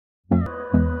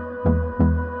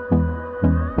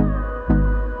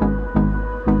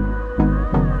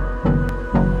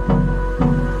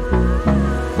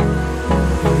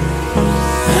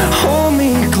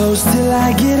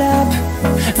I get up.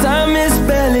 Time is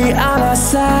barely on our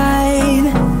side.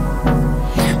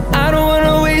 I don't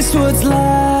wanna waste what's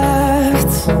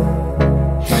left.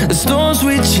 The storms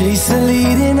we chase are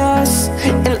leading us,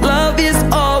 and love is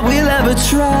all we'll ever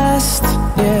trust.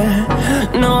 Yeah,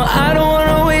 no, I don't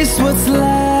wanna waste what's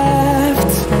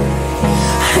left.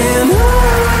 And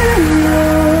on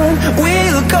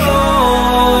we'll go,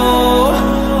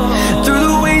 through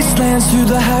the wastelands, through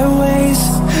the highways,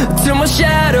 till my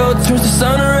shadow turns to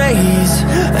sun rays.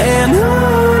 And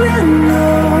on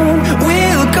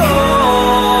we'll go,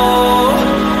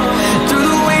 through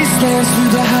the wastelands,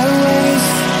 through the highways,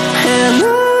 and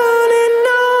on.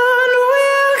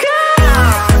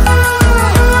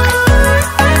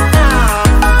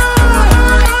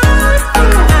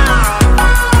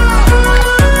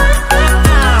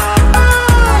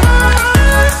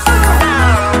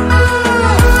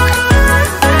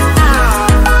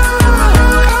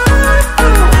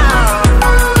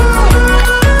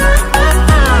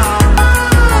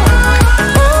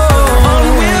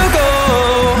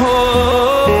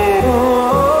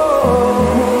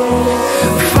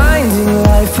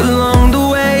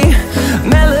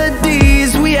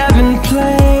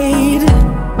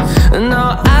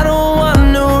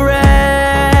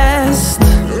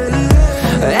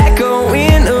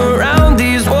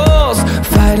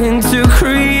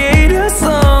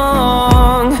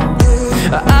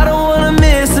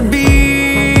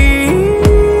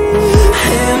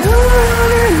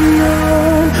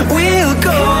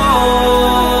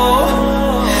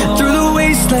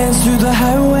 Through the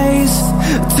highways,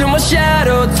 till my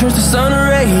shadow turns to sun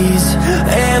rays.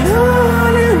 And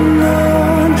on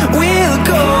we'll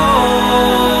go,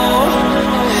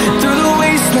 through the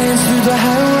wastelands, through the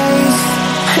highways,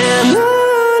 and on.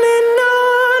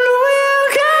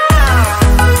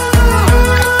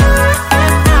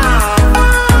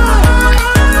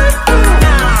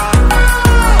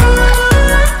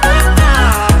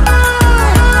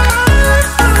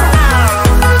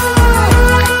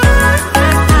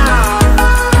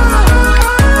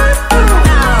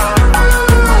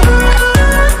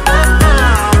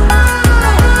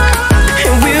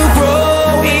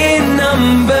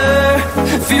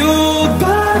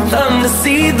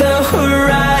 See the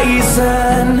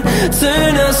horizon,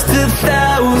 turn us to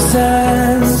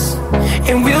thousands,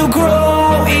 and we'll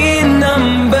grow in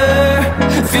number,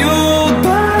 fueled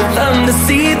by them to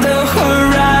see the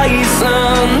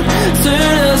horizon,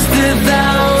 turn us to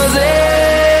thousands.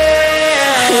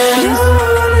 And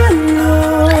on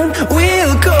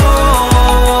we'll go,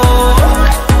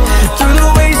 through the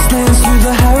wastelands, through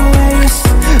the highways,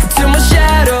 till my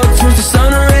shadow turns to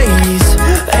sun rays.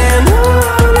 And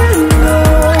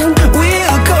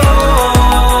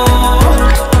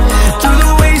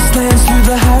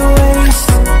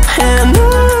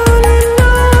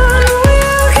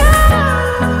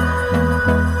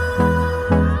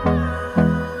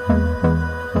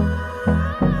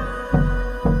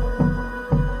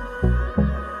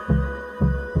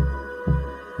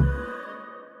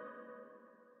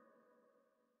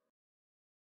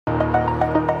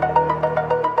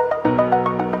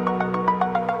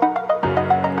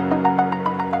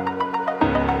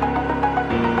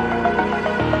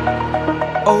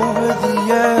over the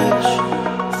edge,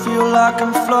 feel like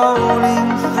I'm floating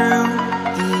through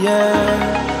the air.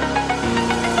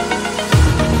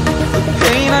 The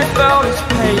pain I felt is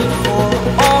paid for,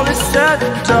 all is said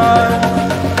and done.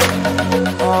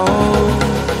 Oh,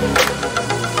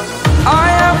 I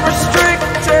am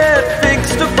restricted,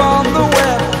 fixed upon the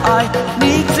web. I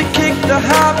need to kick the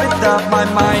habit that my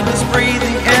mind is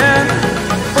breathing in.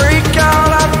 Break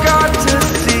out, I've got to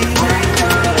see.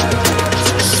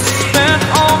 Spent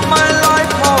all my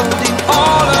life holding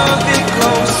all of it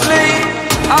closely.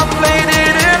 I played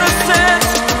it innocent,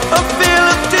 a feel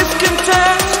of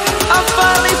discontent. I'm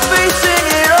finally facing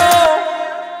it all,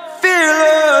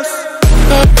 fearless.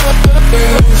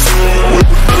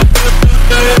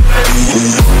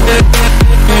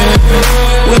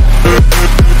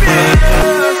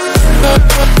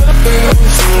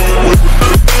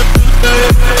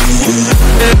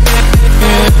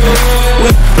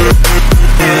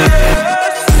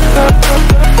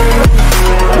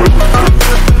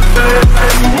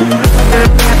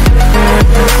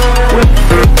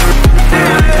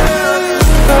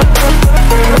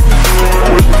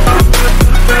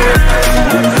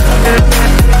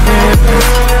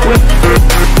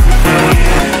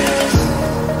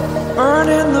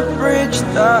 Burning the bridge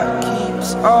that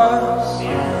keeps us.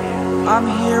 I'm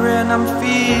here and I'm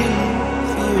feeling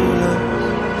fearless.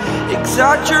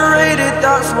 Exaggerated,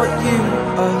 that's what you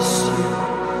assume.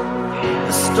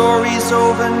 The story's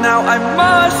over now, I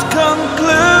must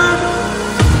conclude.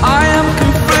 I am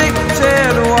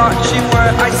conflicted, watching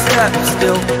where I step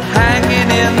still, hanging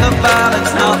in the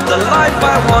balance. Not the life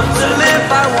I want to live,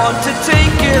 I want to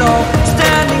take it all.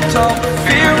 Standing tall,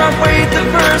 fear I've weighed the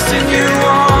person you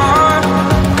are.